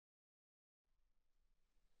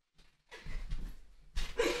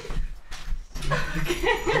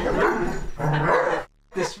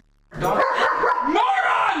This dog.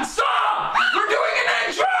 Moron! Stop! We're doing an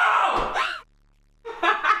intro!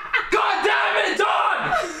 God damn it, dog!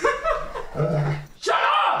 Shut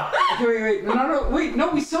up! Okay, wait, no, wait,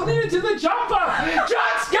 no, we still need to do the jump up!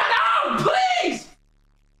 Just get out, please!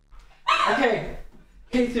 Okay,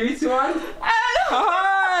 3, 2, 1.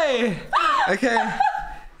 Hi! Okay,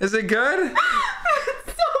 is it good? It's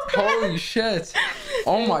so bad. Holy shit.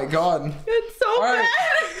 Oh my god. It's so bad.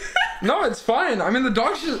 No, it's fine. I mean, the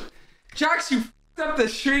dog should... Jax, you f***ed up the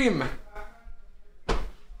stream.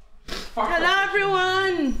 Hello,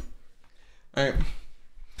 everyone. Alright.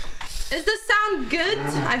 Does this sound good?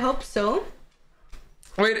 I hope so.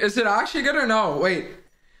 Wait, is it actually good or no? Wait.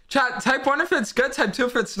 Chat, type 1 if it's good, type 2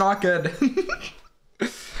 if it's not good.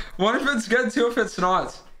 1 if it's good, 2 if it's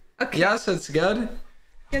not. Okay. Yes, it's good.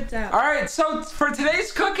 Good job. Alright, so for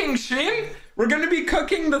today's cooking stream, we're gonna be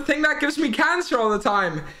cooking the thing that gives me cancer all the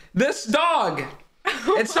time. This dog.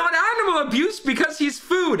 It's not animal abuse because he's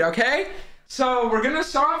food, okay? So we're gonna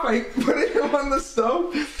start off by putting him on the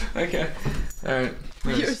stove. Okay. Alright.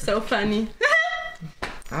 You're so funny.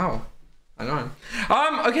 Ow. I know.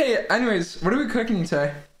 Okay, anyways, what are we cooking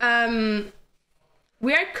today?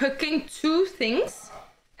 We are cooking 2 things.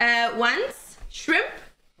 One's shrimp,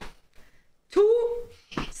 2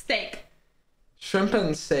 steak. Shrimp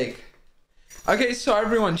and steak. Okay, so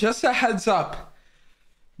everyone, just a heads up.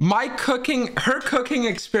 Her cooking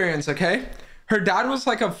experience, okay? Her dad was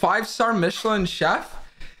like a 5-star Michelin chef,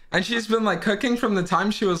 and she's been like cooking from the time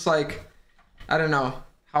she was like, I don't know,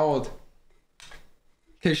 how old?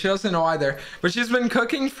 Okay, she doesn't know either, but she's been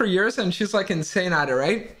cooking for years and she's like insane at it,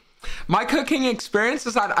 right? My cooking experience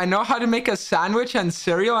is that I know how to make a sandwich and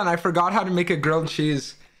cereal, and I forgot how to make a grilled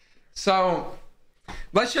cheese. So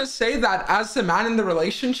let's just say that as the man in the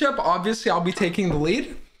relationship, obviously I'll be taking the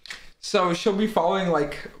lead. So she'll be following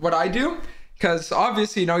like what I do, because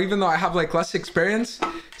obviously, you know, even though I have like less experience,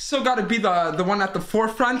 still got to be the one at the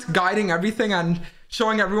forefront, guiding everything and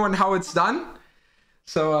showing everyone how it's done.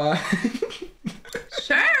 So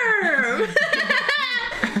Sure.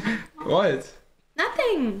 What?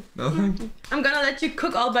 Nothing. Nothing? I'm gonna let you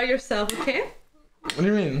cook all by yourself, okay? What do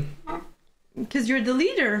you mean? Because you're the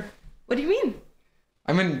leader. What do you mean?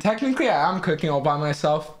 I mean, technically I am cooking all by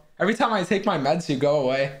myself. Every time I take my meds, you go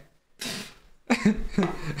away.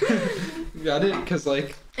 You got it? Because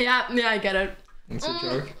like... Yeah, I get it. It's a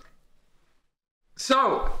joke.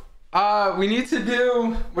 So, we need to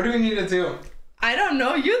do... What do we need to do? I don't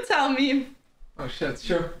know. You tell me. Oh shit,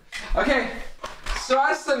 sure. Okay, so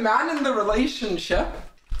as the man in the relationship,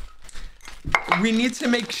 we need to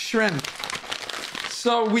make shrimp.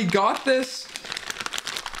 So we got this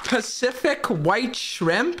Pacific white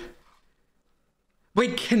shrimp.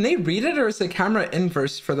 Wait, can they read it, or is the camera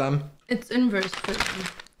inverse for them? It's inverse for me.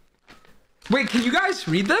 Wait, can you guys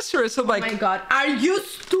read this, or is it like... Oh my god, are you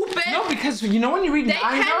stupid? No, because you know when you read They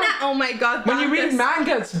manga... cannot... Oh my god, When you read Dantes.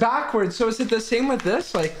 manga, it's backwards, so is it the same with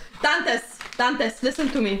this? Like... Dantes, listen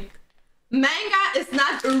to me. Manga is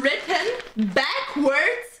not written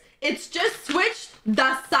backwards. It's just switched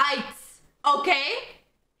the sides. Okay?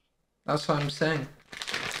 That's what I'm saying.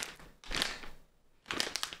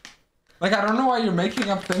 Like, I don't know why you're making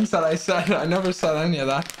up things that I said. I never said any of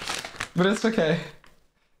that. But it's okay.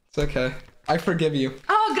 It's okay. I forgive you.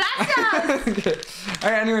 Oh, gracias! Okay.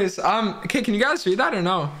 Alright, anyways, okay, can you guys read that or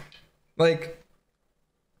no? Like...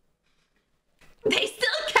 They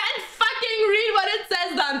still can't fucking read what it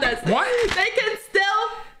says, Dantes. What? They can still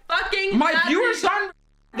fucking My not viewers read. aren't...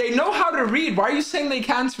 They know how to read. Why are you saying they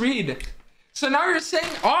can't read? So now you're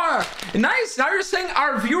saying, oh, nice. Now you're saying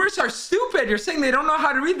our viewers are stupid. You're saying they don't know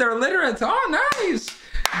how to read. They're illiterate. Oh, nice.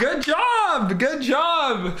 Good job. Good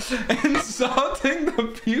job. Insulting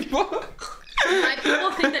the people. My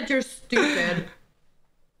people think that you're stupid.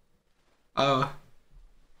 Oh.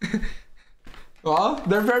 Well,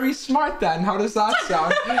 they're very smart then. How does that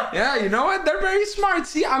sound? Yeah, you know what? They're very smart.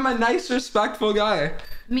 See, I'm a nice, respectful guy.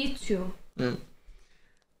 Me too. Yeah.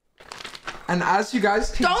 And as you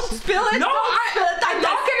guys can Don't see... spill it. No, Don't spill it. I'm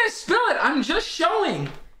not gonna spill it. I'm just showing.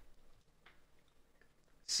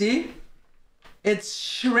 See? It's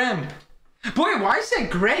shrimp. Boy, why is it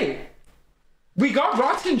gray? We got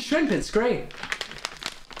rotten shrimp. It's gray.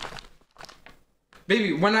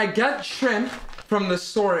 Baby, when I get shrimp from the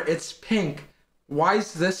store, it's pink. Why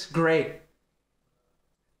is this gray?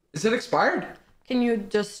 Is it expired? Can you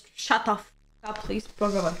just shut off, please? Por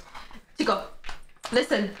favor. Chico,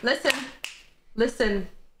 listen.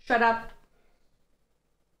 Shut up.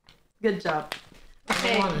 Good job.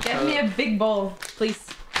 Okay, get me a big bowl, please.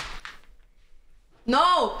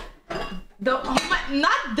 No!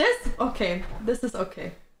 Not this. Okay, this is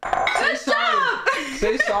okay. Say sorry.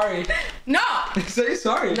 Say sorry. No. Say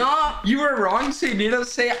sorry. No. You were wrong, so you need to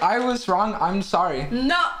say I was wrong. I'm sorry.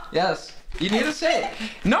 No. Yes. You need to say it.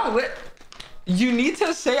 No. You need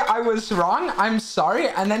to say I was wrong. I'm sorry,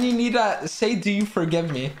 and then you need to say, do you forgive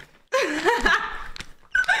me?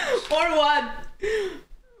 Or what?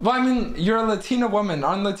 Well, I mean, you're a Latina woman.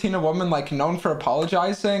 Aren't Latina women like known for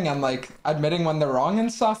apologizing and like admitting when they're wrong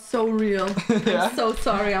and stuff? So real. Yeah. I'm so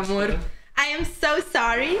sorry, amor. I am so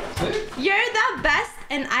sorry. You're the best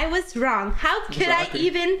and I was wrong. How could Exactly. I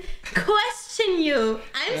even question you?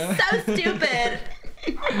 I'm so stupid.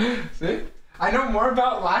 See? I know more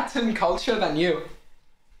about Latin culture than you.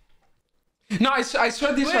 No, I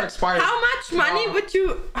swear these are expired. How much money would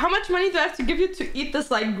you... How much money do I have to give you to eat this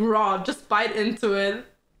like raw? Just bite into it.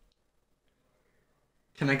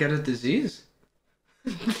 Can I get a disease?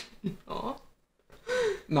 Oh.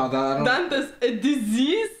 No, that I don't... Dantes, a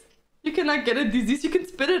disease? You cannot get a disease. You can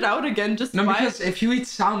spit it out again. Just No, bite. because if you eat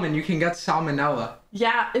salmon, you can get salmonella.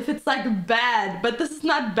 Yeah, if it's like bad. But this is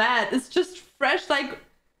not bad. It's just fresh, like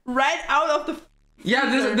right out of the...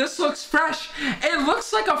 Yeah, this looks fresh. It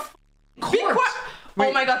looks like a corpse. Be quiet. Wait.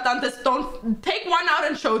 Oh my god, Dantes, don't... Take one out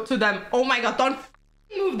and show it to them. Oh my god, don't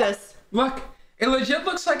move this. Look, it legit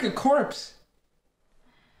looks like a corpse.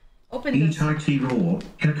 Open Eat this. IT raw,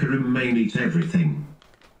 Hecarim main eat everything.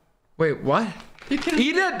 Wait, what? You can...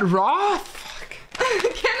 Eat it raw? Fuck.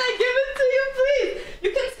 Can I give it to you, please?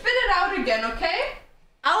 You can spit it out again, okay?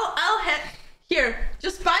 I'll head... Here,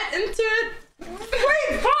 just bite into it.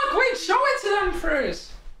 Wait, fuck, wait, show it to them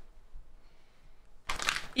first.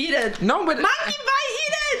 Eat it. No, but... Monkey bite,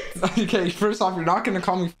 eat it! Okay, first off, you're not gonna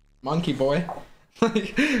call me monkey boy.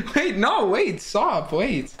 Like, wait, no, wait, stop,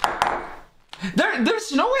 wait.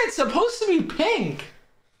 There's no way it's supposed to be pink.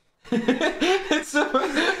 it's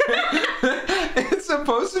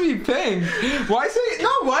supposed to be pink. Why is it?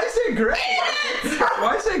 No, why is it gray?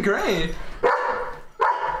 Why is it gray?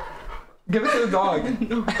 Give it to the dog.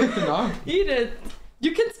 No. Eat it.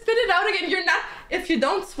 You can spit it out again. You're not... If you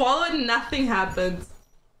don't swallow it, nothing happens.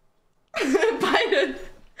 Bite it.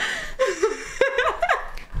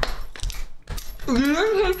 You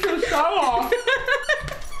didn't take your shell off.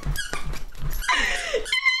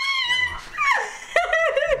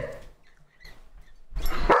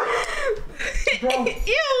 Bro.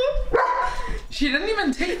 Ew. She didn't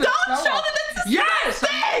even take the Don't shell show off. them. It's Yes, I'm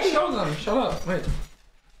gonna disgusting. show them. Shut up. Wait.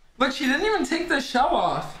 But she didn't even take the shell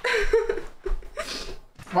off.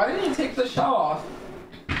 Why didn't you take the shell off?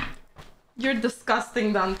 You're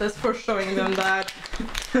disgusting, Dantes, for showing them that.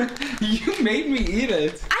 You made me eat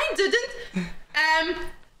it. I didn't.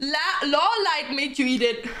 Lawlight made you eat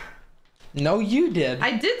it. No, you did.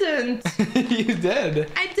 I didn't. You did.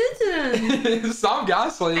 I didn't. Stop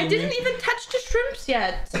gaslighting I didn't me. even touch the shrimps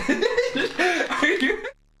yet.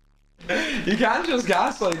 You can't just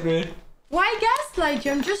gaslight me. Why gaslight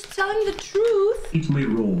you? I'm just telling the truth. Eat me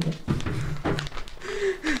raw.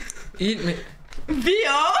 Eat me.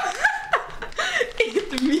 Vio.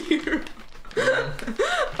 Eat me.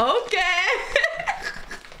 Okay.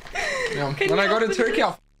 Yeah. Can When you I go to open Turkey, this?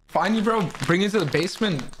 I'll find you, bro. Bring you to the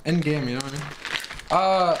basement. End game, you know what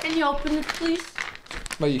I mean? Can you open it, please?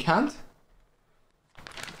 But you can't?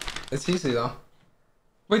 It's easy though.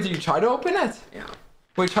 Wait, did you try to open it? Yeah.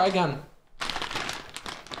 Wait, try again.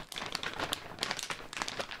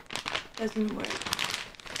 Doesn't work.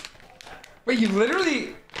 Wait, you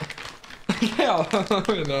literally... Yeah,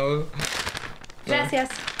 no. Gracias.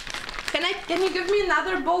 Can you give me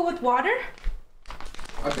another bowl with water?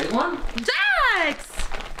 A big one? Jax!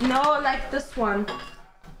 No, like this one.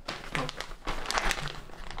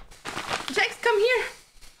 Jax, come here.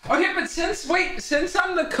 Okay, but since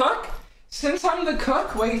I'm the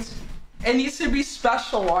cook, wait, it needs to be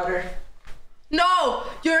special water. No,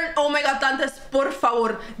 oh my god, Dantes, por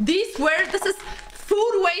favor. This is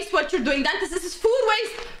food waste what you're doing. Dantes, this is food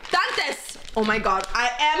waste. Dantes! Oh my god, I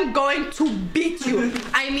am going to beat you.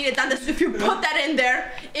 I mean it, Dantes, if you put that in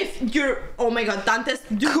there, oh my god, Dantes.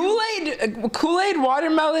 Kool-Aid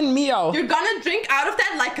watermelon Mio. You're gonna drink out of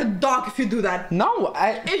that like a dog if you do that. No,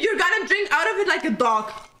 If you're gonna drink out of it like a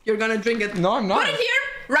dog, you're gonna drink it. No, I'm not. Put it here,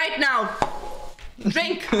 right now.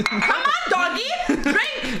 Drink. Come on, doggy.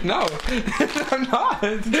 Drink. No, I'm not.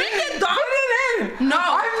 Drink it, dog. Put it in. No.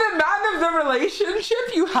 I'm the man of the relationship.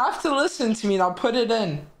 You have to listen to me. Now put it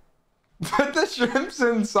in. Put the shrimps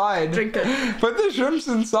inside. Drink it. Put the shrimps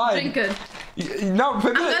inside. Drink it. No,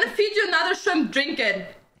 put I'm it. gonna feed you another shrimp. Drink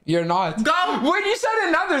it. You're not. Go. When you said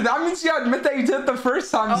another, that means you admit that you did it the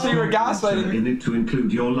first time, so you were gaslighting me. In it to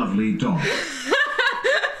include your lovely dog.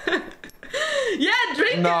 Yeah,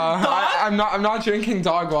 drink No, it, dog. I'm not drinking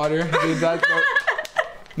dog water, dude.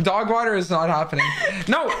 Dog water is not happening.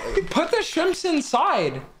 No, put the shrimps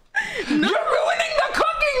inside. No. You're ruining the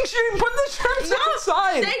cooking, stream. Put the shrimps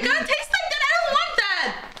inside. They're gonna taste like that. I don't want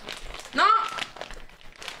that. No.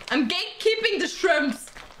 I'm gatekeeping the shrimps.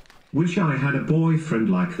 Wish I had a boyfriend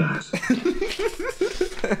like that.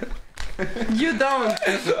 You don't.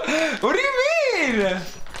 What do you mean?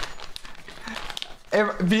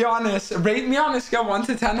 Be honest. Rate me on a scale 1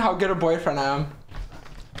 to 10 how good a boyfriend I am.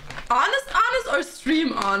 Honest or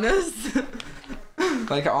stream honest?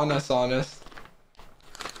 Like honest.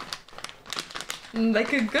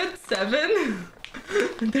 Like a good 7.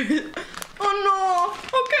 Oh no.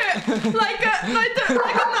 Okay. Like a 9.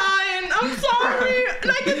 I'm sorry.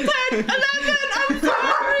 Like a 10, 11. I'm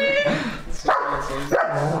sorry.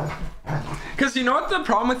 Because you know what the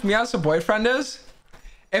problem with me as a boyfriend is?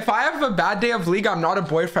 If I have a bad day of League, I'm not a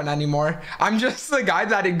boyfriend anymore. I'm just the guy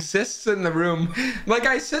that exists in the room. Like,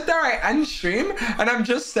 I sit there, I end stream, and I'm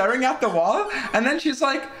just staring at the wall, and then she's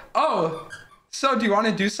like, oh, so do you want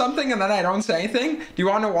to do something? And then I don't say anything. Do you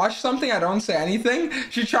want to watch something? I don't say anything.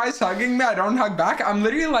 She tries hugging me, I don't hug back. I'm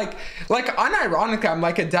literally like unironically, I'm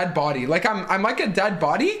like a dead body. Like, I'm like a dead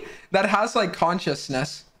body that has, like,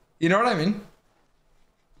 consciousness. You know what I mean?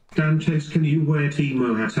 Dantes, can you wear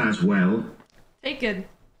Timo hat as well? Take it.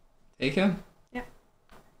 Take it? Yeah.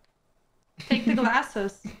 Take the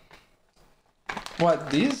glasses. What,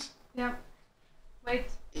 these? Yeah. Wait.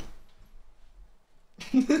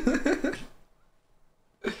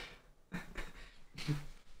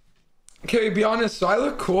 Okay, be honest, do I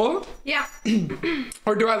look cool? Yeah.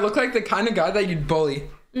 Or do I look like the kind of guy that you'd bully?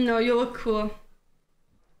 No, you look cool.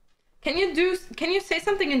 Can you say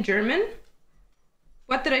something in German?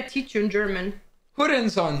 What did I teach you in German?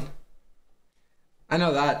 Hurensohn. I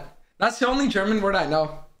know that. That's the only German word I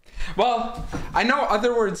know. Well, I know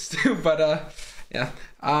other words too, but yeah.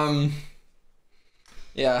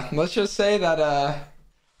 Yeah, let's just say that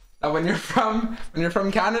that when you're from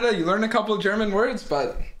Canada, you learn a couple of German words,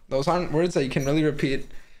 but those aren't words that you can really repeat.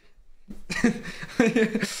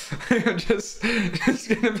 just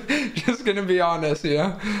gonna be honest, you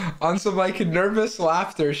know, on some like nervous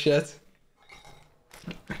laughter shit.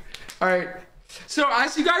 All right. So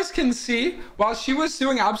as you guys can see, while she was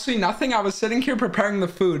doing absolutely nothing, I was sitting here preparing the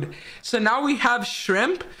food. So now we have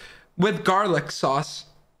shrimp with garlic sauce.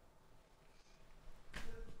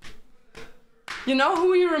 You know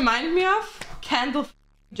who you remind me of? Kendall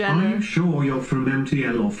Jenner. Are you sure you're from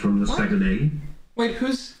MTL or from the second A? Wait,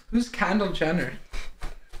 who's Kendall Jenner?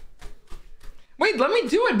 Wait, let me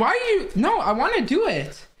do it. Why are you? No, I want to do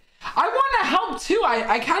it. I want to help too.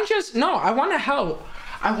 I can't just. No, I want to help.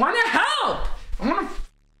 I want to help. I want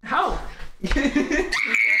to help.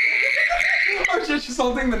 Oh shit, she's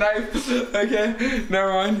holding the knife. Okay,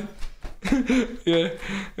 never mind. Yeah,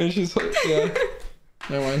 and she's yeah.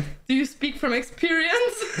 Never mind. Do you speak from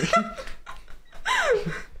experience?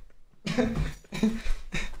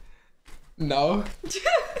 No.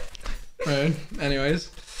 Right.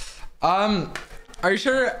 Anyways, are you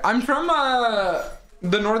sure? I'm from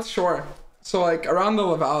the North Shore, so like around the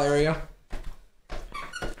Laval area.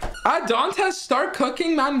 Dantes, start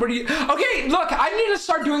cooking, man. What are you? Okay, look, I need to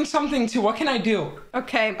start doing something too. What can I do?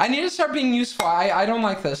 Okay. I need to start being useful. I don't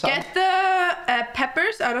like this. Get the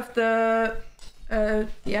peppers out of the.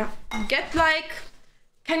 Yeah. Get like.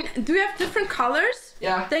 Do you have different colors?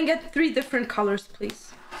 Yeah. Then get 3 different colors,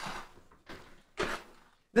 please.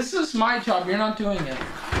 This is my job. You're not doing it.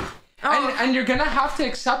 Oh. And you're gonna have to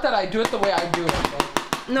accept that I do it the way I do it. Bro.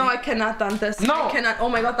 No, I cannot, Dantes. No. I cannot. Oh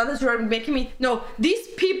my god, Dantes, you're making me. No, these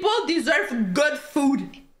people deserve good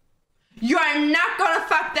food. You are not gonna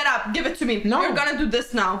fuck that up. Give it to me. No. You're gonna do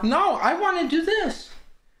this now. No, I want to do this.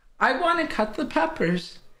 I want to cut the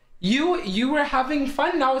peppers. You were having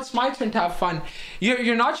fun. Now it's my turn to have fun.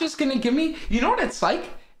 You're not just gonna give me. You know what it's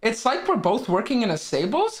like? It's like we're both working in a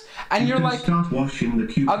stables, and you're like. Start washing the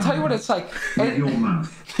cucumber. I'll tell you what it's like. With your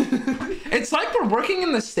mouth. It's like we're working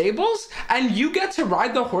in the stables, and you get to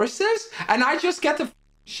ride the horses, and I just get to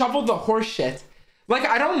shovel the horse shit. Like,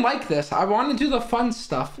 I don't like this. I want to do the fun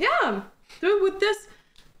stuff. Yeah, do it with this.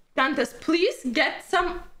 Dantes, please get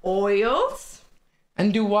some oils.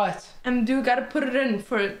 And do what? And you gotta put it in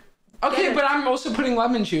for. Okay, but I'm also putting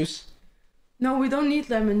lemon juice. No, we don't need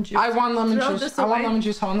lemon juice. I want lemon Throw juice. this I want away. lemon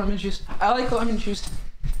juice. I want lemon juice. I like lemon juice.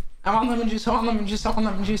 I want lemon juice. I want lemon juice. I want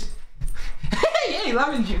lemon juice. Hey,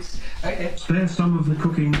 lemon juice. Okay. Spare some of the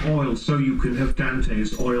cooking oil so you can have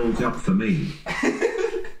Dantes oiled up for me.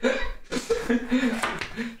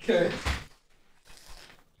 Okay.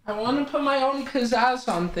 I want to put my own pizzazz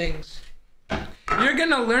on things. You're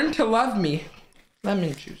gonna learn to love me.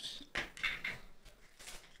 Lemon juice.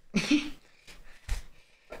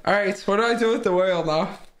 Alright, so what do I do with the oil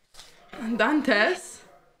now? Dantes,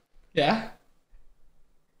 Yeah?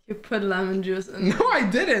 you put lemon juice in there. No, I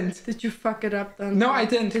didn't. Did you fuck it up then? No, I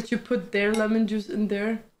didn't. Did you put their lemon juice in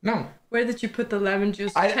there? No. Where did you put the lemon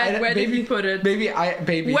juice? Where did he put it? Baby.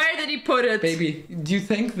 Where did he put it? Baby, do you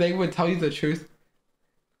think they would tell you the truth?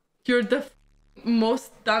 You're the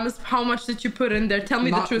most dumbest. How much did you put in there? Tell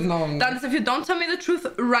me the truth. No. Dantes, if you don't tell me the truth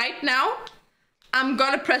right now, I'm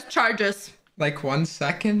gonna press charges. Like 1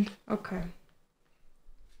 second? Okay.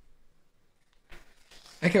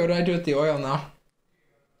 Okay, what do I do with the oil now?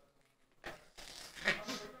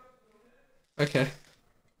 Okay.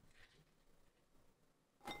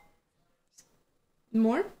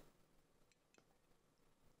 More?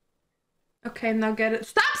 Okay, now get it.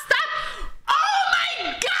 Stop! Oh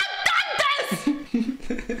my god,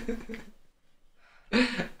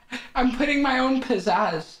 Dantes! I'm putting my own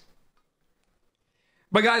pizzazz.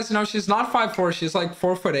 But guys, no, she's not 5'4", she's like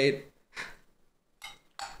 4'8".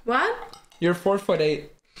 What? You're 4'8".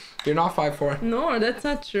 You're not 5'4". No, that's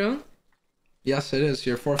not true. Yes, it is.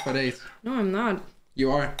 You're 4'8". No, I'm not.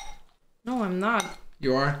 You are. No, I'm not.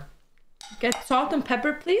 You are. Get salt and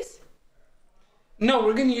pepper, please. No,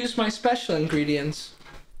 we're gonna use my special ingredients.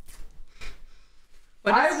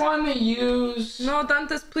 I want to use... No,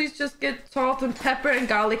 Dantes, please just get salt and pepper and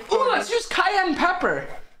garlic powder. Oh, let's use cayenne pepper.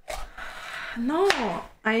 No,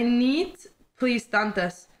 I need, please,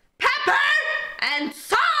 Dantes, pepper and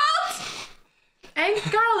salt and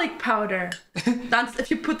garlic powder. Dantes,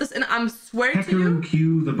 if you put this in, I'm swear to Pecker you. and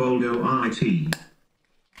Q the Boldo IT.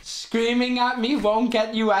 Screaming at me won't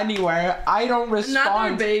get you anywhere. I don't respond.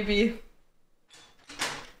 Another baby.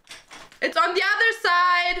 It's on the other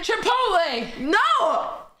side. Chipotle.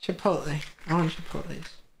 No. Chipotle. I want Chipotles.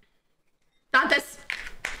 Dantes.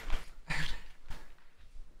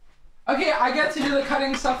 Okay, I get to do the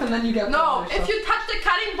cutting stuff and then you get the No, other if stuff. you touch the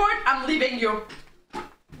cutting board, I'm leaving you.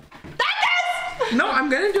 Dantes! No, I'm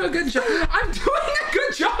gonna do a good job. I'm doing a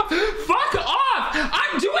good job. Fuck off.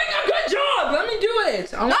 I'm doing a good job. Let me do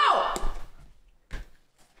it. No.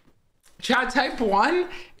 Chat, type 1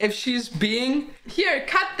 if she's being... Here,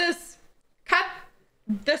 cut this. Cut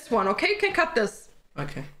this one, okay? You can cut this.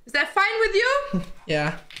 Okay. Is that fine with you?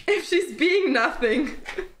 Yeah. If she's being nothing.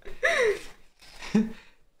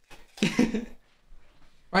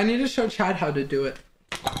 I need to show Chad how to do it.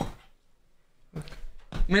 I'm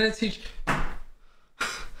gonna teach...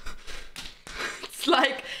 It's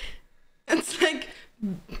like...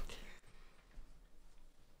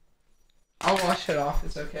 I'll wash it off,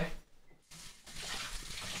 it's okay.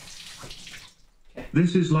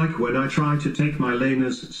 This is like when I try to take my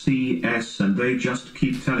Lena's CS and they just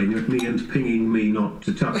keep telling at me and pinging me not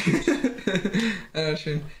to touch it. I know what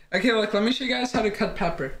you mean. Okay, look, let me show you guys how to cut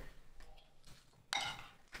pepper.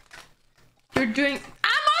 You're doing...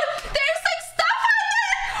 Amor, there's like stuff on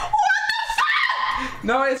there! What the fuck?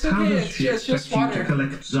 No, it's How okay, does she it's just expect you to water.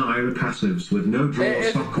 collect Zyra passives with no draw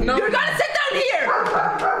sock or... no. You're gonna sit down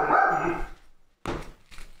here!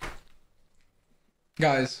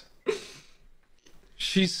 Guys,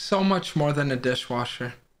 she's so much more than a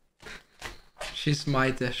dishwasher. She's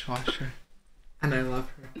my dishwasher. And I love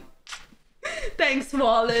her. Thanks,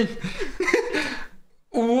 Wallet.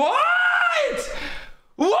 What?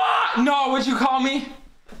 What? No, what'd you call me?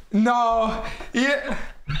 No. Yeah.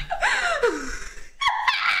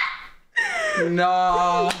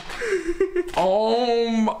 No.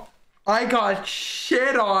 I got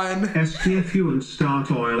shit on. STF you and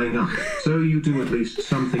start oiling up, so you do at least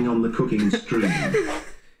something on the cooking stream.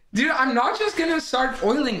 Dude, I'm not just gonna start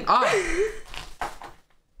oiling up.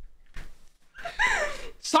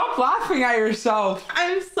 Stop laughing at yourself.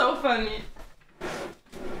 I'm so funny.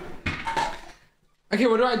 Okay,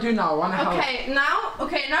 what do I do now? I wanna help.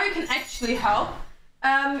 Okay, now you can actually help.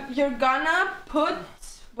 You're gonna put...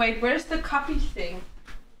 Wait, where's the copy thing?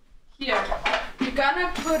 Here. You're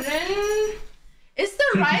gonna put in... Is the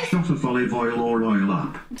Take a rice... shot of olive oil or oil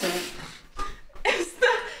up.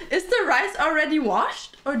 Is the rice already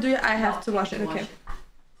washed? Or do I have to wash it? Okay.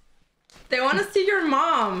 They wanna see your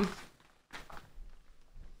mom.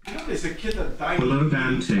 You know, there's a kid that died. Hello,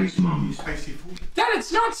 Dante's mom. Spicy food. Dad,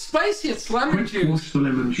 it's not spicy, it's lemon Quick, wash juice. the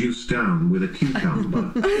lemon juice down with a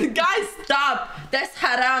cucumber. Guys, stop. That's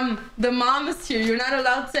haram. The mom is here. You're not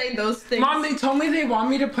allowed saying those things. Mom, they told me they want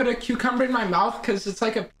me to put a cucumber in my mouth because it's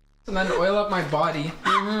like a and then oil up my body.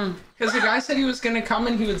 Because the guy said he was gonna come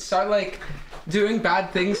and he would start like doing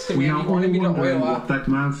bad things to me We and are he all wanted me to wondering oil what up. that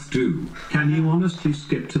mouth do. Can you honestly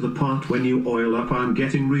skip to the part when you oil up? I'm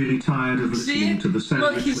getting really tired of listening See? to the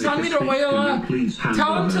sandwich Look, he's telling me to maker speak. oil Can you up. please hand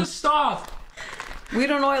Tell him over? to stop. We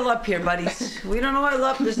don't oil up here, buddies. We don't oil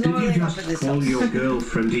up. There's no Did you oiling up in just this call house. your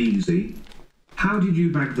girlfriend easy? How did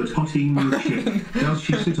you bag that hot emo chick? Does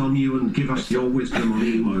she sit on you and give us your wisdom on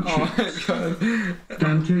emo Oh my chicks? god.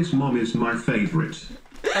 Dante's mom is my favorite.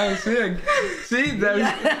 Oh, sick. See, there's.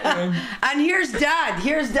 And here's Dad.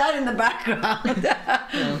 Here's Dad in the background.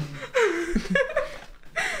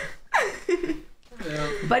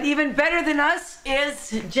 But even better than us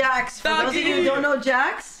is Jax. For those of you who don't know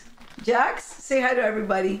Jax, say hi to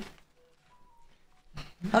everybody.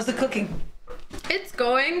 How's the cooking? It's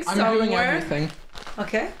going I'm somewhere. doing everything.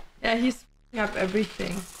 Okay. Yeah, he's f***ing up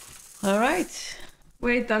everything. All right.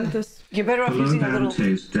 Wait, Dante's. You're better off Hello, using a little.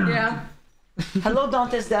 Dante's dad. Yeah. Hello,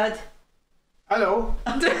 Dante's Dad. Hello.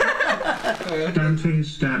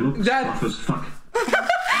 Dante's dad looks Dad. buff as fuck.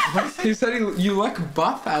 He said you look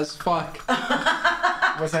buff as fuck.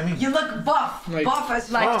 What's that mean? You look buff. Like- buff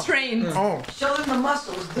as Like Oh. trained. Oh. Show them the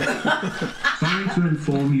muscles. Sorry to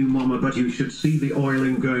inform you, Mama, but you should see the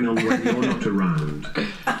oiling going on when you're not around.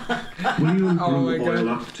 Will you and Oh my Brew God. oil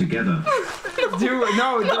up together? Dude,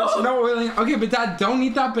 no, there's no oiling. Okay, but Dad, don't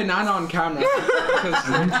eat that banana on camera. I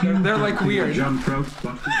want Because you they're like to weird. jump rope,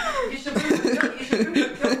 but You should bring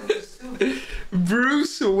the stew.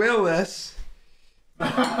 Bruce Willis.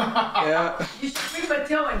 Yeah. You should bring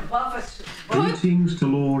Mateo and buff us. greetings to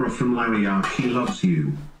Laura from Laria. She loves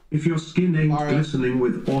you. If your skin ain't Laura. glistening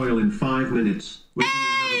with oil in 5 minutes, we're gonna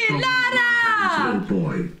have a problem on our hands, little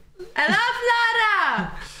boy. I love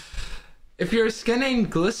Lara! If your skin ain't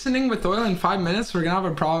glistening with oil in 5 minutes, we're gonna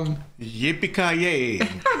have a problem. Yippee-ki-yay,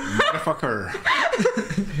 motherfucker.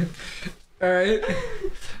 Alright.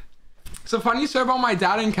 So funny story about my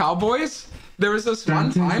dad and cowboys. There was this one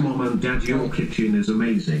Dante's time. mom and dad, your kitchen is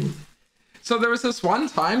amazing. So there was this one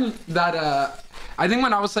time that I think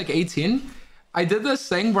when I was like 18, I did this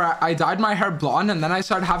thing where I dyed my hair blonde and then I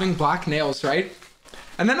started having black nails, right?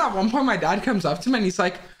 And then at one point my dad comes up to me and he's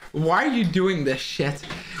like, "Why are you doing this shit?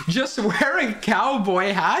 Just wear a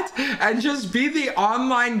cowboy hat and just be the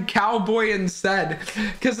online cowboy instead."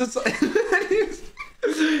 Because it's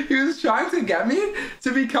he was trying to get me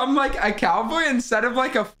to become like a cowboy instead of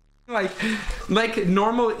like a like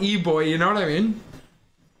normal e-boy, you know what I mean?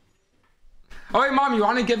 Oh wait, Mom, you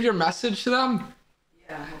want to give your message to them?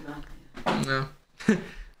 Yeah, hold on. No.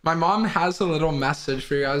 My mom has a little message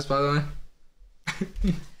for you guys, by the way.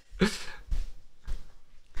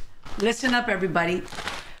 Listen up, everybody.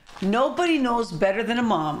 Nobody knows better than a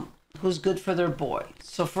mom who's good for their boy.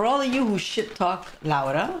 So for all of you who shit talk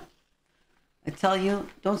Laura, I tell you,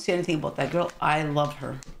 don't say anything about that girl. I love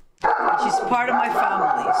her. She's part of my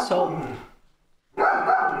family. So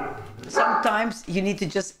sometimes you need to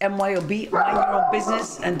just MYOB, mind your own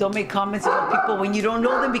business, and don't make comments about people when you don't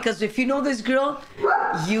know them, because if you know this girl,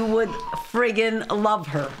 you would friggin' love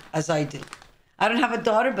her as I do. I don't have a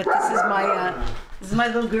daughter, but this is my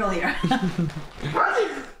little girl here.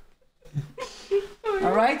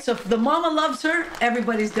 All right, so if the mama loves her,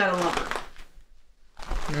 everybody's gotta love her.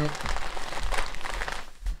 Yep.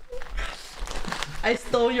 I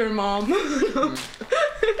stole your mom.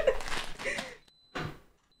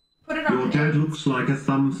 Put it Your on. dad looks like a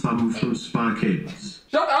thumb from Spy Kids.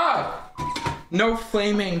 Shut up! No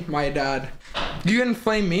flaming my dad. You can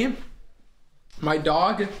flame me. My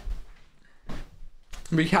dog.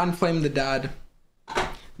 We can't flame the dad.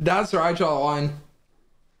 That's where I draw the line.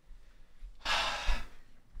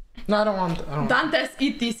 No, I don't want. Dantes,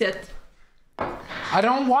 eat this yet. I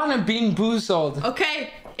don't want to bean boozled.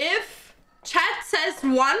 Okay, if chat says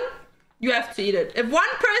 1, you have to eat it. If one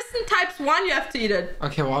person types 1, you have to eat it.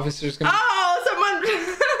 Okay, well obviously there's gonna. Oh, someone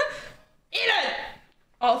eat it.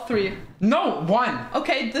 All 3. No, 1.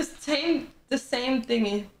 Okay, the same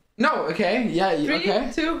thingy. No, okay, yeah, 3,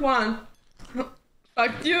 okay. 2, 1.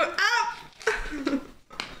 Fuck you up.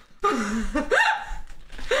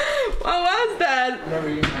 What was that? Whatever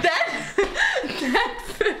you. Dead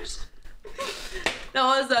fish. That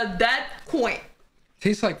was a dead coin.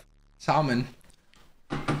 Tastes like salmon.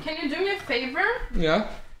 Can you do me a favor Yeah.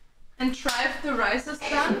 and try if the rice is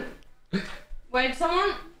done? Wait,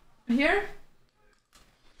 someone here?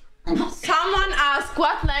 Someone asked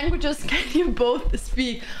what languages can you both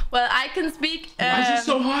speak? Well, I can speak. Why is it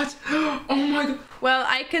so hot? Oh my god. Well,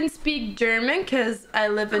 I can speak German because I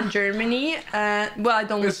live in Germany. Well, I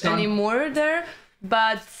don't It's live done. anymore there.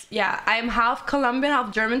 But yeah, I'm half Colombian,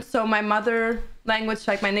 half German. So my mother language,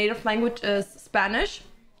 like my native language, is Spanish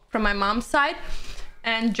from my mom's side.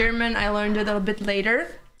 And German, I learned it a little bit later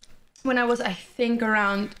when I was, I think,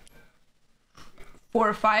 around 4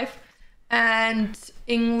 or 5. And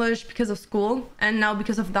English because of school. And now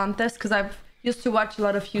because of Dantes, because I've used to watch a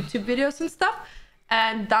lot of YouTube videos and stuff.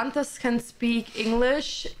 and Dantes can speak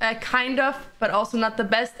English, kind of, but also not the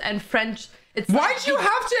best, and French. It's Why'd you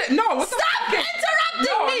have to? No, what the Stop fuck?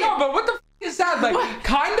 interrupting me! No, but what the fuck is that? Like, What?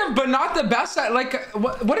 kind of, but not the best. Like,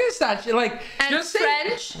 what is that? Like, And just say.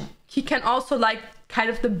 French, he can also like kind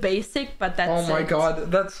of the basic, but that's Oh my it.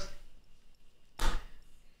 god, that's.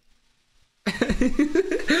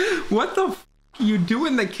 What the f you do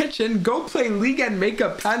in the kitchen? Go play League and make a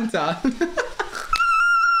penta.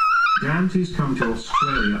 Dantes, come to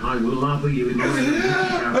Australia. I will lather you in your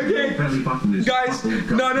Okay. belly button is Guys, buckled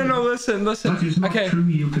no, up. listen. That is not Okay. true.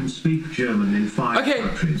 You can speak German in 5 Okay,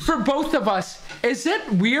 countries. for both of us, is it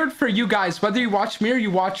weird for you guys, whether you watch me or you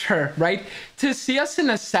watch her, right, to see us in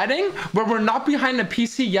a setting where we're not behind a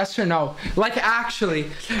PC, yes or no? Like, actually,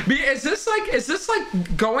 is this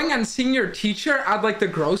like going and seeing your teacher at like the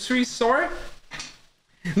grocery store?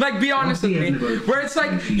 Like, be honest with me, where it's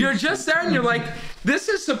like you're just there and you're like, this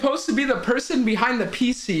is supposed to be the person behind the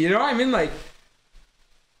PC, you know what I mean? Like,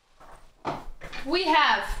 We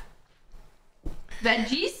have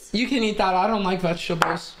veggies. you can eat that. I don't like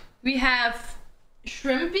vegetables. We have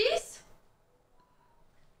shrimpies,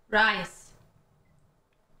 rice.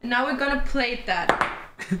 And now we're gonna plate that.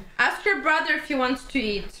 Ask your brother if he wants to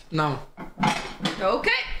eat. No.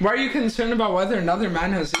 Okay. Why are you concerned about whether another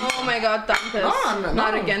man has eaten? Oh my god, Dantes. No, I'm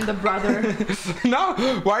Not no. again, the brother. No,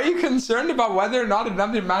 why are you concerned about whether or not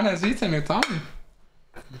another man has eaten it? Tell me.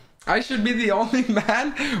 I should be the only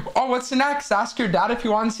man. Oh, what's next? Ask your dad if he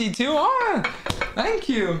wants to eat too. Oh, thank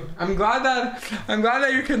you. I'm glad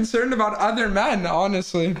that you're concerned about other men,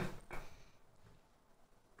 honestly.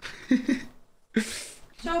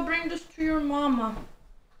 So bring this to your mama.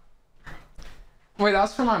 Wait,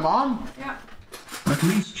 that's for my mom? Yeah. At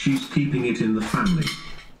least she's keeping it in the family.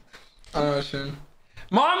 Oh, shit.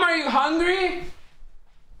 Mom, are you hungry?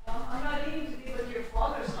 I'm not eating to be with your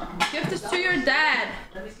father, son. Give this to your dad.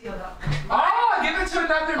 Let me see how that. Oh, give it to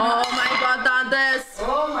another man. Oh my god, Dantes.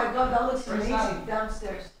 Oh my god, that looks Where's amazing. that?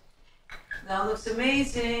 Downstairs. That looks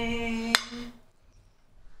amazing.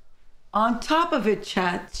 On top of it,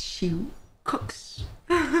 chat, she cooks.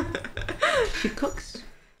 She cooks.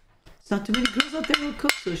 There's not too many girls out there who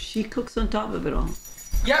cook, so she cooks on top of it all.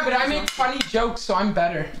 Yeah, but I make funny jokes, so I'm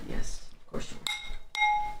better. Yes, of course you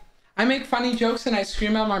I make funny jokes and I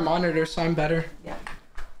scream at my monitor, so I'm better. Yeah.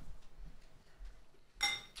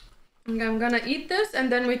 Okay, I'm gonna eat this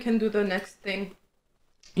and then we can do the next thing.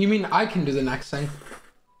 You mean I can do the next thing?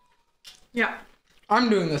 Yeah. I'm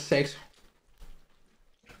doing the steaks.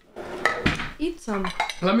 Eat some.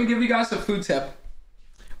 Let me give you guys a food tip.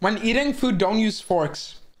 When eating food, don't use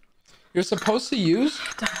forks. You're supposed to use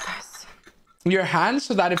Dantes. your hands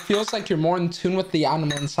so that it feels like you're more in tune with the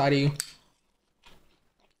animal inside of you.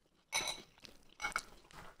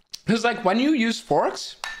 Because like when you use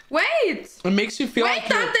forks, Wait! it makes you feel Wait, like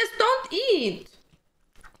you're... Dantes, don't eat!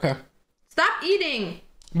 Okay. Stop eating!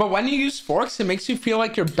 But when you use forks, it makes you feel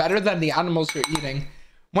like you're better than the animals you're eating.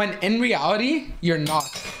 When in reality, you're not.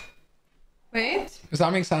 Wait. Does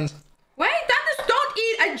that make sense? Wait, Dantes, don't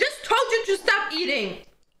eat! I just told you to stop eating!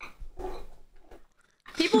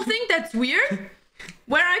 People think that's weird.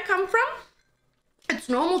 Where I come from, it's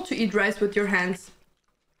normal to eat rice with your hands.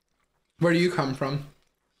 Where do you come from?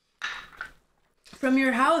 From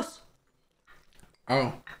your house.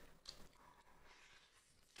 Oh.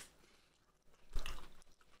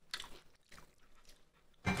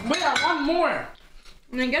 Wait, I want more.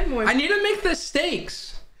 And I get more. I need to make the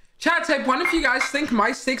steaks. Chat, type 1 if you guys think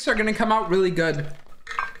my steaks are gonna come out really good.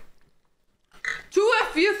 2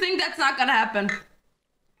 if you think that's not gonna happen.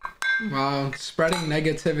 Wow, spreading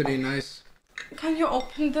negativity, nice. Can you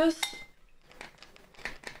open this?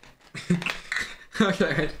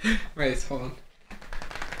 Okay, wait, hold on.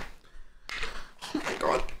 Oh my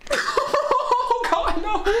god. Oh god,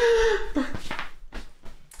 no.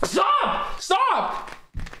 Stop! Stop!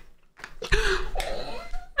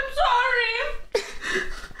 I'm sorry.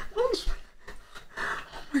 Oh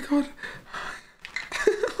my god.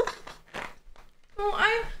 Oh,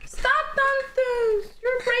 I stop, Dantes.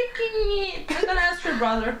 You're breaking it. I'm gonna ask your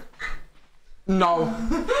brother. No.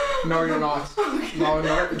 No, you're not. No,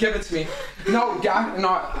 no. Give it to me. No,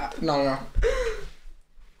 no.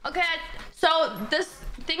 Okay, so this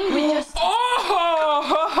thing we just Oh!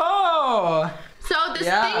 Ho, ho. so this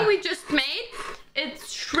Yeah. thing we just made,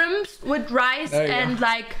 it's shrimps with rice There you and go.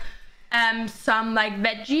 like some like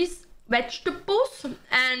vegetables,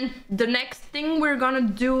 and the next thing we're gonna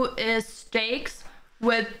do is steaks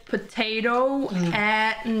with potato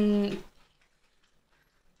and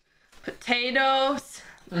potatoes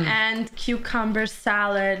and cucumber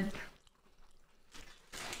salad.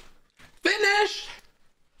 Finished.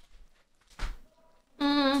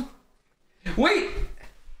 Wait.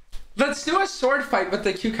 Let's do a sword fight with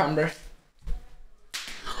the cucumber.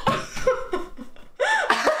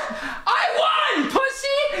 I won,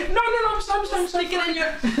 pussy! No, I'm sorry. Stick it in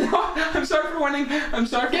your... I'm sorry for winning. I'm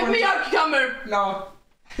sorry for Give winning. me your cucumber. No.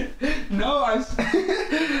 No, I'm...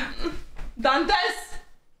 Dantes.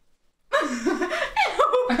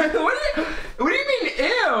 What do you mean,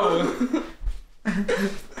 ew?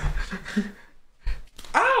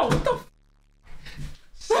 Ow, what the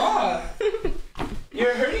Stop.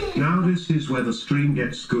 You're hurting me. Now this is where the stream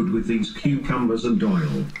gets good with these cucumbers and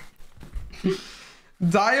oil.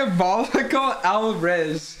 Diabolical El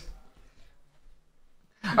Riz.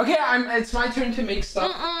 Okay, it's my turn to make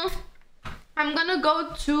stuff. I'm gonna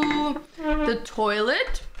go to the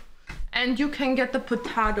toilet and you can get the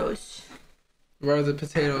potatoes. Where are the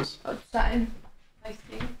potatoes? Outside, I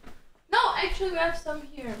think. No, actually we have some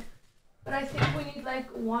here. But I think we need like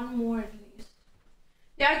one more at least.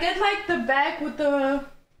 Yeah, get like the bag with the...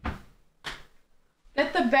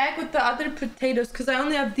 Get the bag with the other potatoes, because I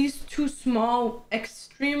only have these two small,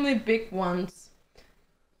 extremely big ones.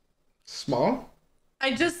 Small?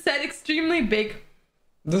 I just said extremely big.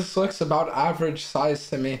 This looks about average size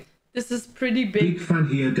to me. This is pretty big. Big fan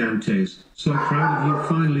here, Dantes. So proud of you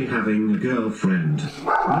finally having a girlfriend.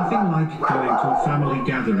 Nothing like going to a family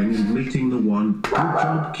gathering and meeting the one. Good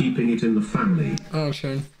job keeping it in the family. Oh,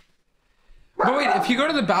 sure. But wait, if you go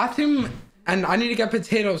to the bathroom and I need to get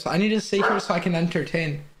potatoes, I need to stay here so I can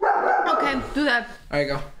entertain. Okay, do that. There you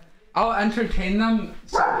go. I'll entertain them.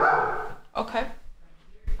 Okay.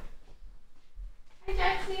 Hi,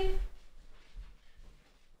 Jackson.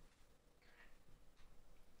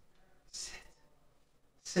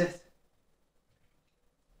 Sit.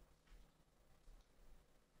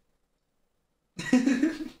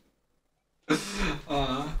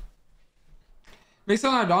 Based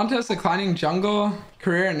on Dante's declining jungle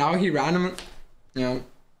career and now he random... Yeah,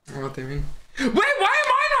 I know what they mean. Wait, why am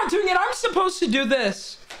I not doing it? I'm supposed to do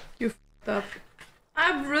this. You f***ed up. I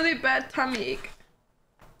have really bad tummy ache.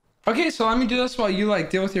 Okay, so let me do this while you like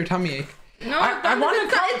deal with your tummy ache. No, I want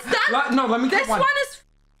to cut... it's done. No, let me cut This one. one is...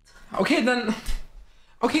 Okay, then...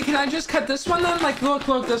 Okay, can I just cut this one then? Like,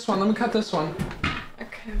 look, this one. Let me cut this one.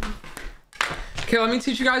 Okay. Okay, let me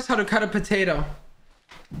teach you guys how to cut a potato.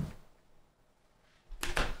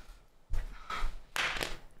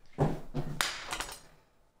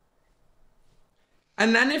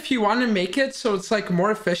 And then if you want to make it so it's like more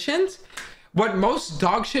efficient, what most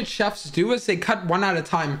dog shit chefs do is they cut one at a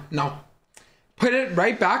time. No. Put it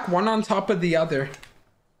right back, one on top of the other.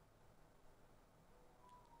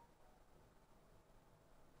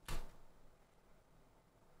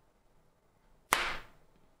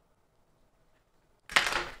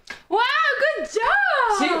 Wow, good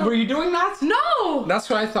job! See, were you doing that? No! That's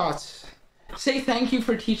what I thought. Say thank you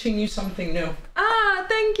for teaching you something new. Ah,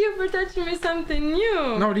 thank you for teaching me something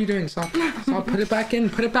new. No, what are you doing? Stop. Stop. Put it back in.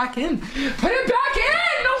 Put it back in. Put it back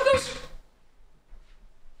in! No, those...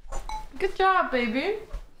 Good job, baby.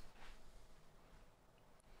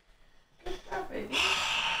 Good job, baby.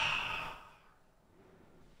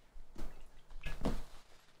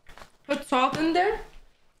 Put salt in there.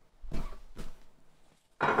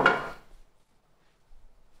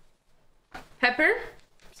 Pepper.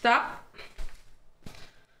 Stop.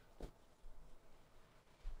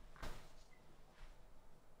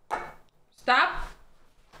 Stop.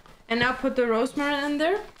 And now put the rosemary in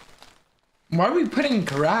there. Why are we putting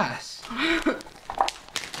grass?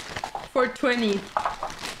 For 20.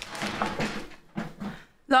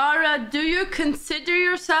 Laura, do you consider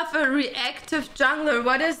yourself a reactive jungler?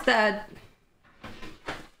 What is that?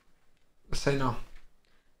 Say no.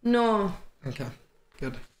 No. Okay,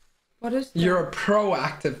 good. What is that? You're a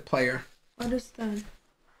proactive player. What is that?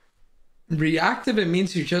 Reactive, it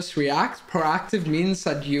means you just react. Proactive means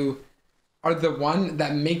that you are the one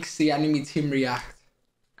that makes the enemy team react.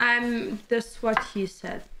 That's what he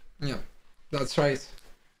said. Yeah, that's right.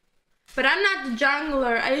 But I'm not the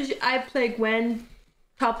jungler. I play Gwen,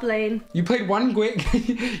 top lane. You played one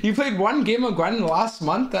you played one game of Gwen last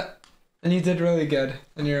month and you did really good.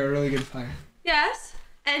 And you're a really good player. Yes,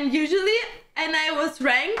 and I was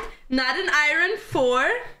ranked not an Iron 4.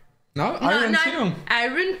 No, Iron 2.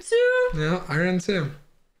 Iron 2. Yeah, Iron 2.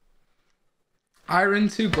 Iron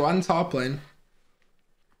 2, Gwen top lane.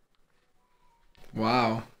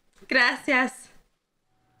 Wow. Gracias.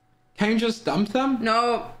 Can you just dump them?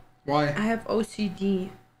 No, Why? I have OCD.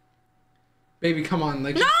 Baby, come on.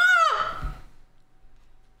 Like, No!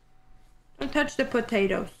 Don't touch the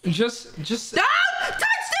potatoes. Just... Don't touch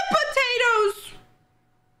the potatoes!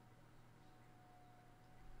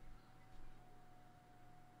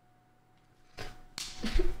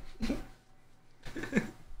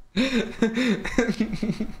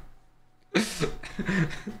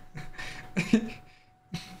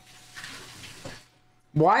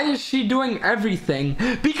 Why is she doing everything?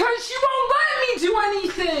 Because she won't let me do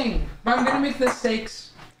anything! But I'm gonna make the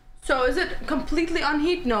steaks. So is it completely on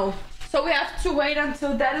heat? No. So we have to wait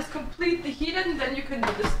until that is completely heated and then you can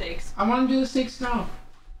do the steaks. I wanna do the steaks now.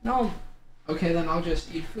 No. Okay, then I'll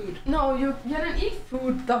just eat food. No, you didn't eat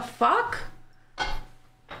food. The fuck?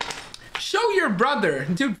 Show your brother.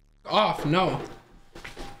 Dude, off, no.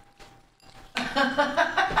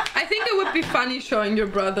 I think it would be funny showing your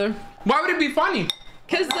brother. Why would it be funny?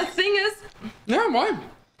 Cause the thing is, Yeah, why?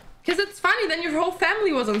 cause it's funny, then your whole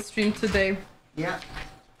family was on stream today. Yeah.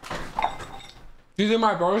 Do you think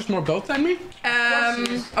my brother's more built than me?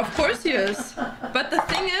 Of course he is. But the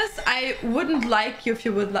thing is, I wouldn't like you if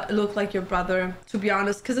you would look like your brother, to be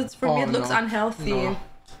honest, because it's for me Oh, it looks no. unhealthy. No.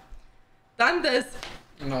 Done this.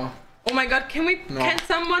 No. Oh my god, can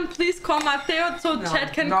someone please call Matteo so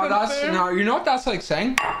chat can No, confirm? that's no. You know what that's like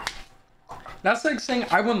saying? That's like saying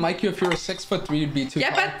I wouldn't like you if you were 6'3", you'd be too Yeah,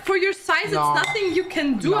 tall. but for your size, No. it's nothing you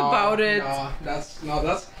can do No, about it. No,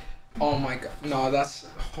 that's. Oh my god. No, that's.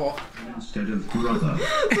 Oh. Instead of brother.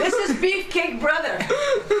 This is Beefcake Brother.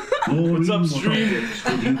 What's up, what stream? objects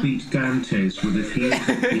would you beat Dantes with if he is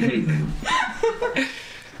not behaving?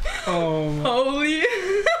 Oh. Holy.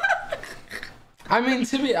 I mean,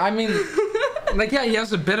 like yeah, he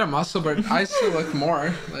has a bit of muscle, but I still look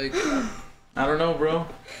more like. I don't know, bro.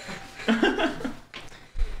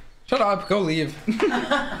 Shut up. Go leave.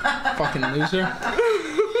 Fucking loser.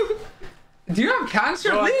 Do you have cancer?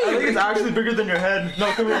 Bro, I think Leave. it's actually bigger than your head.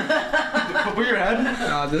 No, come here. Put your head.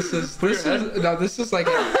 No, this is like.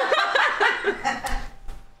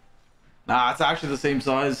 Nah, it's actually the same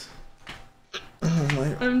size.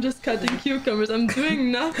 I'm just cutting cucumbers. I'm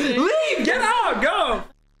doing nothing. Leave! Get out! Go!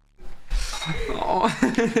 Oh.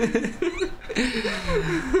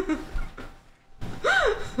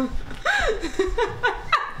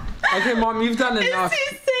 Okay, Mom, you've done enough. Is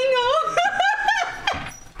he single?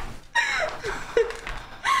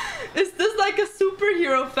 Is this like a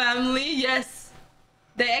superhero family? Yes.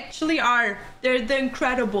 They actually are. They're the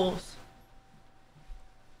Incredibles.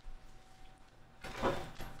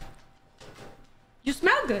 You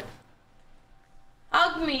smell good.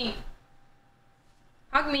 Hug me.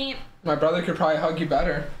 Hug me. My brother could probably hug you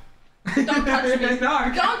better. Don't touch me.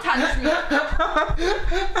 No, Don't touch me.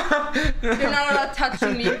 You're not allowed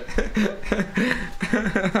touching me.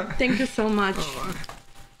 Thank you so much.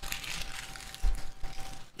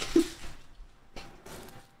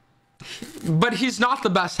 But he's not the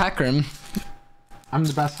best Hecarim. I'm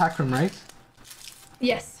the best Hecarim, right?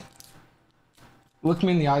 Yes. Look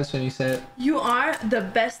me in the eyes when you say it. You are the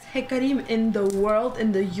best Hecarim in the world,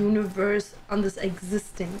 in the universe, on this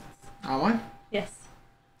existence. Am I? Yes.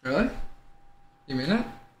 Really? You mean it?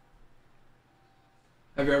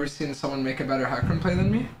 Have you ever seen someone make a better Hecarim play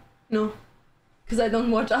than me? No. Because I don't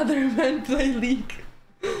watch other men play League.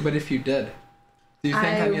 But if you did, do you think I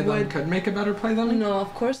any of them would- could make a better play than me? No,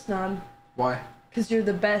 of course not. Why? Because you're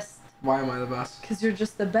the best. Why am I the best? Because you're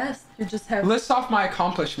just the best. You just have... List off my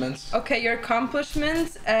accomplishments. Okay, your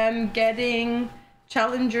accomplishments. Getting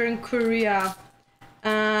Challenger in Korea.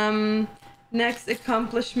 Next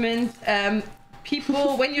accomplishment.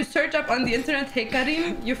 People, when you search up on the internet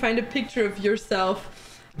Hecarim, you find a picture of yourself.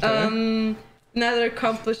 Okay. Another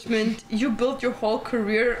accomplishment. You built your whole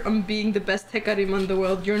career on being the best Hecarim on the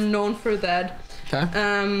world. You're known for that. Okay.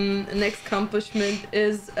 Next accomplishment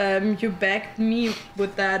is you backed me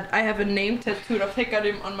with that. I have a name tattooed of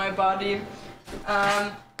Hecarim on my body.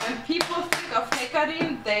 When people think of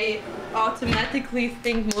Hecarim, they automatically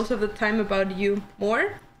think most of the time about you.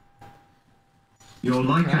 More? You're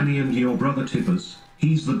like Annie and your brother Tippers.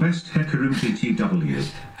 He's the best Hecarim PTW.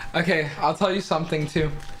 Okay, I'll tell you something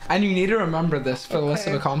too. And you need to remember this for the list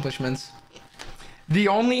of Okay. accomplishments. The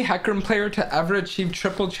only Hecarim player to ever achieve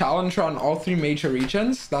triple challenger on all 3 major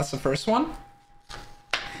regions. That's the first one.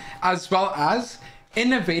 As well as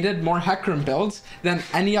innovated more Hecarim builds than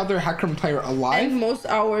any other Hecarim player alive. And most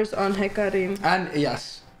hours on Hecarim. And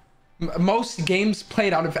yes, most games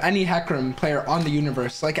played out of any Hecarim player on the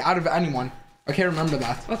universe. Like out of anyone. Okay, remember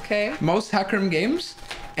that. Okay. Most Hecarim games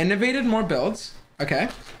innovated more builds. Okay.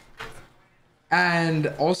 And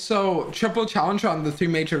also triple challenger on the 3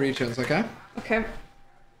 major regions. Okay. Okay.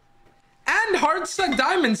 And Hard Stuck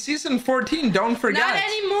Diamond Season 14, don't forget. Not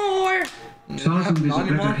anymore. Tarzan is Not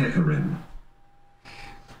a better anymore.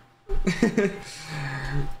 Hecarim.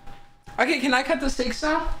 Okay, can I cut the steaks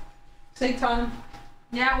now? Steak time.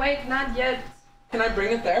 Yeah, wait, not yet. Can I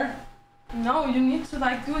bring it there? No, you need to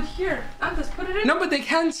like do it here. Dantes, put it in. No, but they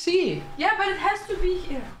can't see. Yeah, but it has to be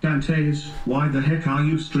here. Dantes, why the heck are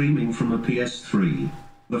you streaming from a PS3?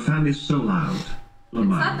 The fan is so loud. It's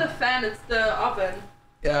not the fan, it's the oven.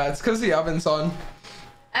 Yeah, it's because the oven's on.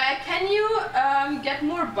 Can you get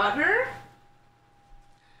more butter?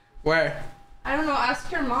 Where? I don't know, ask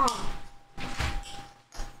your mom.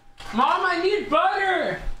 Mom, I need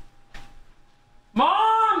butter!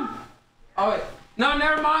 Mom! Oh, wait. No,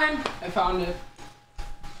 never mind. I found it.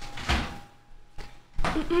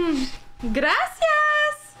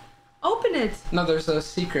 Gracias! Open it. No, there's a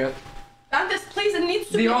secret. Dantes, please, it needs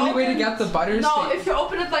to be The only way to opened. get the butter is No, to... if you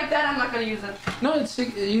open it like that, I'm not gonna use it. No, it's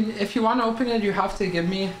if you want to open it, you have to give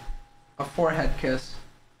me a forehead kiss.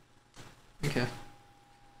 Okay.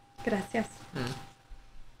 Gracias.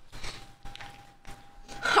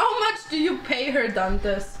 How much do you pay her,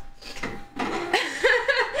 Dantes?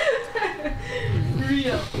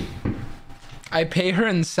 Real. I pay her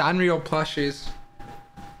in Sanrio plushies.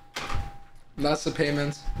 That's the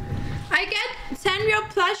payment. I get Sanrio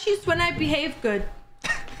plushies when I behave good.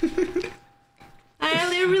 I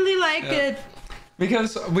really like it.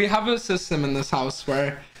 Because we have a system in this house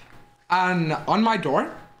where, on my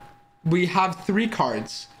door, we have 3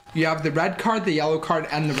 cards. You have the red card, the yellow card,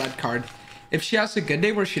 and the red card. If she has a good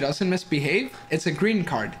day where she doesn't misbehave, it's a green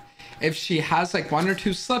card. If she has like 1 or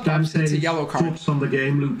 2 slip-ups, it's a yellow card. Thoughts on the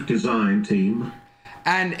game loop design team?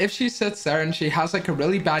 And if she sits there and she has like a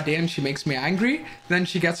really bad day and she makes me angry, then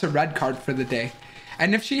she gets a red card for the day.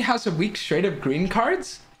 And if she has a week straight of green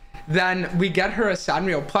cards, then we get her a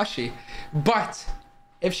Sanrio plushie. But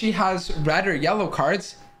if she has red or yellow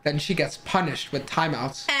cards, then she gets punished with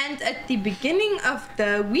timeouts. And at the beginning of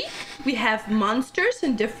the week, we have monsters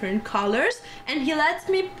in different colors. And he lets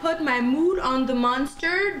me put my mood on the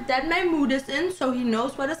monster that my mood is in, so he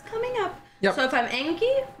knows what is coming up. Yep. So if I'm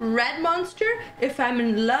angry, red monster. If I'm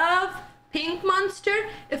in love, pink monster.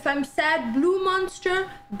 If I'm sad, blue monster.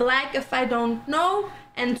 Black if I don't know,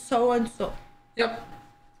 and so and so. Yep.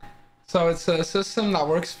 So it's a system that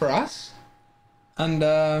works for us. And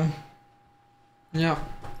yeah.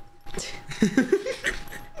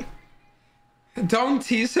 Don't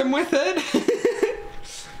tease him with it.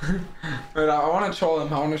 Wait, I want to troll him.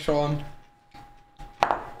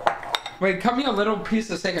 Wait, cut me a little piece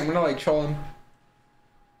of steak. I'm gonna like troll him.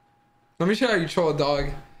 Let me show you how you troll a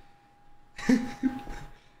dog.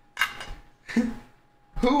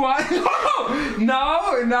 Who wants?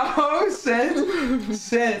 No, sit.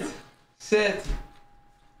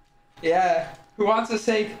 Yeah. Who wants a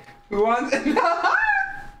steak? Who wants?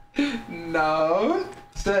 No.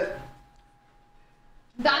 Sit.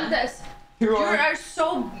 Dantes, Who you wants? are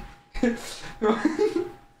so... It's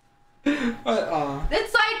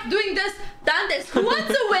like doing this. Dantes, who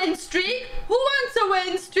wants a win streak? Who wants a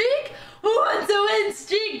win streak? Who wants a win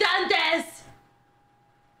streak, Dantes?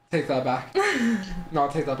 Take that back. No,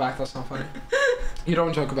 take that back. That's not funny. You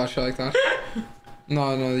don't joke about shit like that.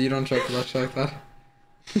 No, you don't joke about shit like that.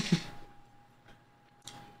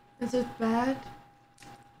 Is it bad?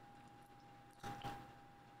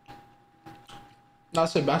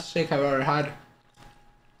 That's the best steak I've ever had.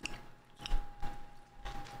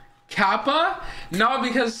 Kappa? No,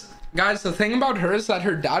 because, guys, the thing about her is that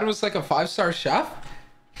her dad was like a 5-star chef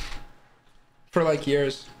for like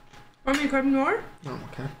years. Want me to grab more? Oh,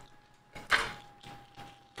 okay.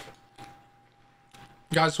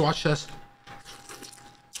 Guys, watch this.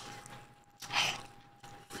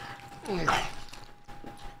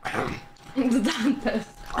 Dantes.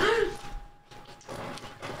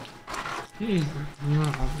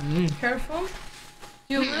 Careful.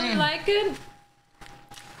 Do you really like it?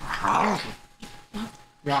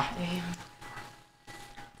 Yeah.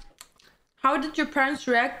 How did your parents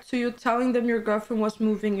react to you telling them your girlfriend was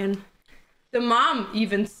moving in? The mom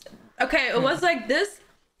even... Okay, it was like this.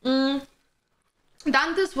 Dantes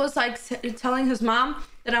was like telling his mom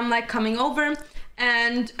that I'm like coming over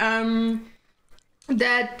and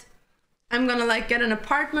that I'm gonna like get an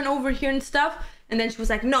apartment over here and stuff. And then she was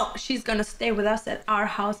like, no, she's gonna stay with us at our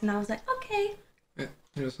house. And I was like, okay. Yeah,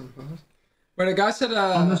 here's some photos. But a guy said,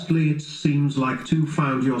 Honestly, it seems like you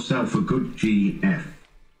found yourself a good GF.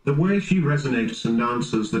 The way she resonates and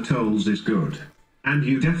answers the tolls is good. And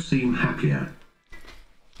you def seem happier.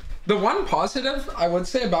 the one positive I would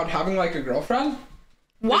say about having like a girlfriend.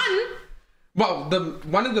 One? Well,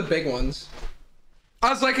 one of the big ones.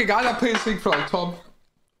 As like a guy that plays League for like 12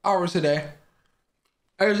 hours a day.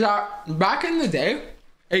 Is that back in the day,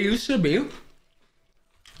 it used to be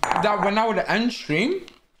that when I would end stream,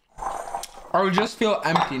 I would just feel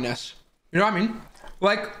emptiness. You know what I mean?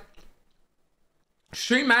 Like,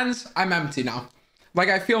 stream ends, I'm empty now. Like,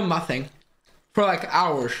 I feel nothing. for like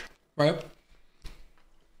hours, right?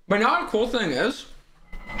 But now the cool thing is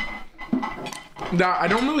that I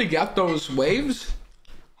don't really get those waves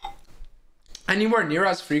anywhere near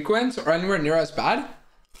as frequent or anywhere near as bad.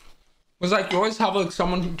 It's like you always have like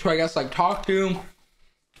someone to, I guess, like talk to,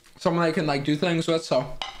 someone I can like do things with,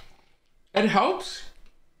 so it helps.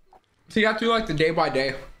 So you have to do like the day by day.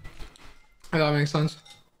 If that makes sense.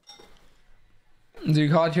 Do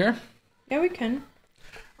you call it here? Yeah, we can.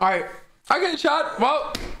 All right. Okay, chat.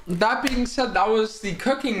 Well, that being said, that was the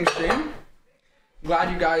cooking stream.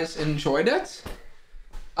 Glad you guys enjoyed it.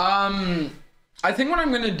 I think what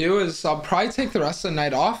I'm gonna do is I'll probably take the rest of the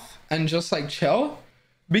night off and just like chill,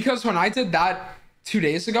 because when I did that 2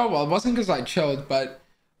 days ago, well, it wasn't because I chilled, but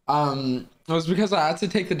it was because I had to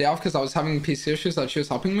take the day off because I was having PC issues that she was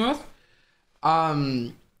helping me with.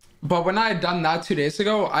 But when I had done that 2 days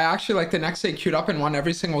ago, I actually like the next day queued up and won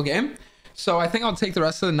every single game. So I think I'll take the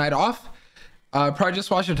rest of the night off. Probably just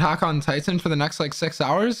watch Attack on Titan for the next like 6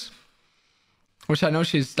 hours, which I know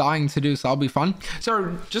she's dying to do, so that'll be fun.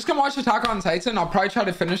 So just gonna watch Attack on Titan. I'll probably try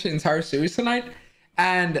to finish the entire series tonight,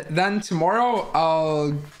 and then tomorrow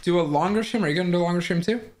I'll do a longer stream. Are you gonna do a longer stream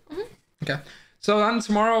too? Mm-hmm. Okay. So then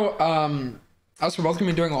tomorrow, us we're both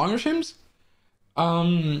gonna be doing longer streams.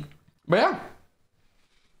 But yeah.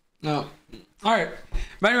 No. All right.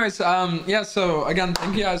 But anyways, yeah. So again,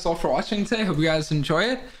 thank you guys all for watching today. Hope you guys enjoy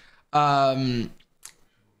it.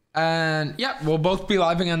 And yeah, we'll both be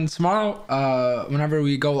live again tomorrow, whenever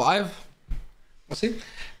we go live. We'll see.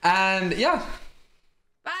 And yeah,